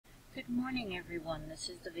Good morning, everyone. This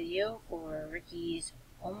is the video for Ricky's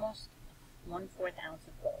almost 1/4 ounce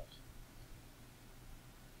of gold.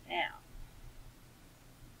 Now,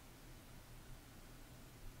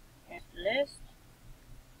 here's the list.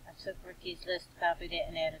 I took Ricky's list, copied it,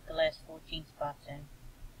 and added the last 14 spots in.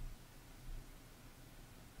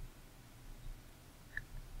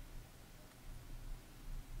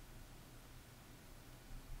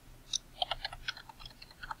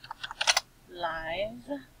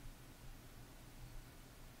 Live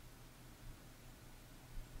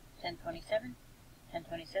 10/27,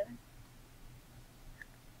 10/27.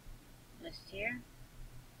 List here.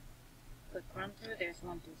 Quick run through. There's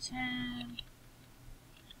 1 through 10,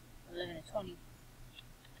 11 to 20,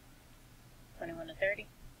 21 to 30,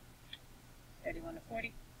 31 to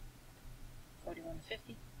 40, 41 to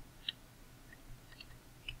 50,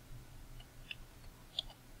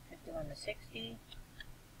 51 to 60,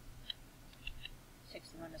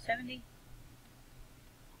 61 to 70,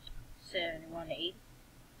 71 to 80,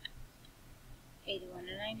 81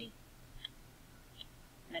 to 90,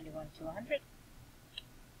 91 to 100,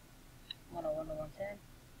 101 to 110,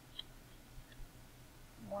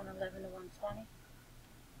 111 to 120,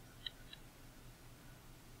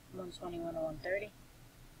 121 to 130,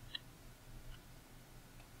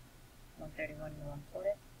 131 to 140,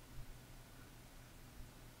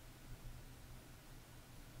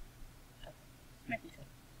 making sure.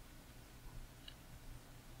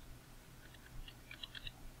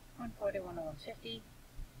 141 to 150,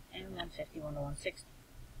 and 151 to 160.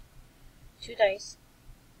 2 dice,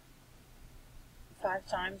 5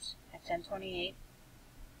 times at 10/28.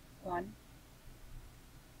 1,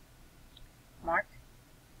 Mark.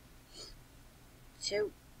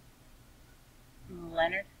 2,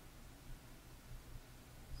 Leonard.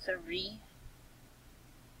 3,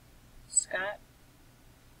 Scott.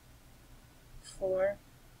 4,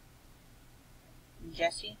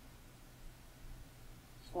 Jesse.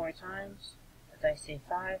 4 times, the dice say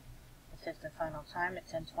 5, the 5th and final time at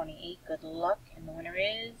 10/28. Good luck, and the winner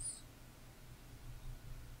is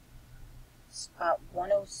spot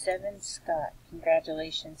 107, Scott.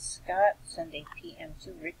 Congratulations, Scott. Send a PM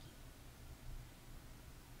to Ricky.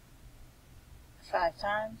 5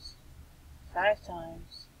 times, 5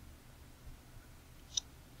 times.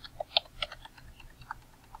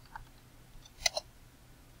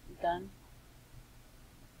 Done.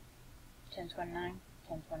 10/29,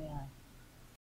 10/29.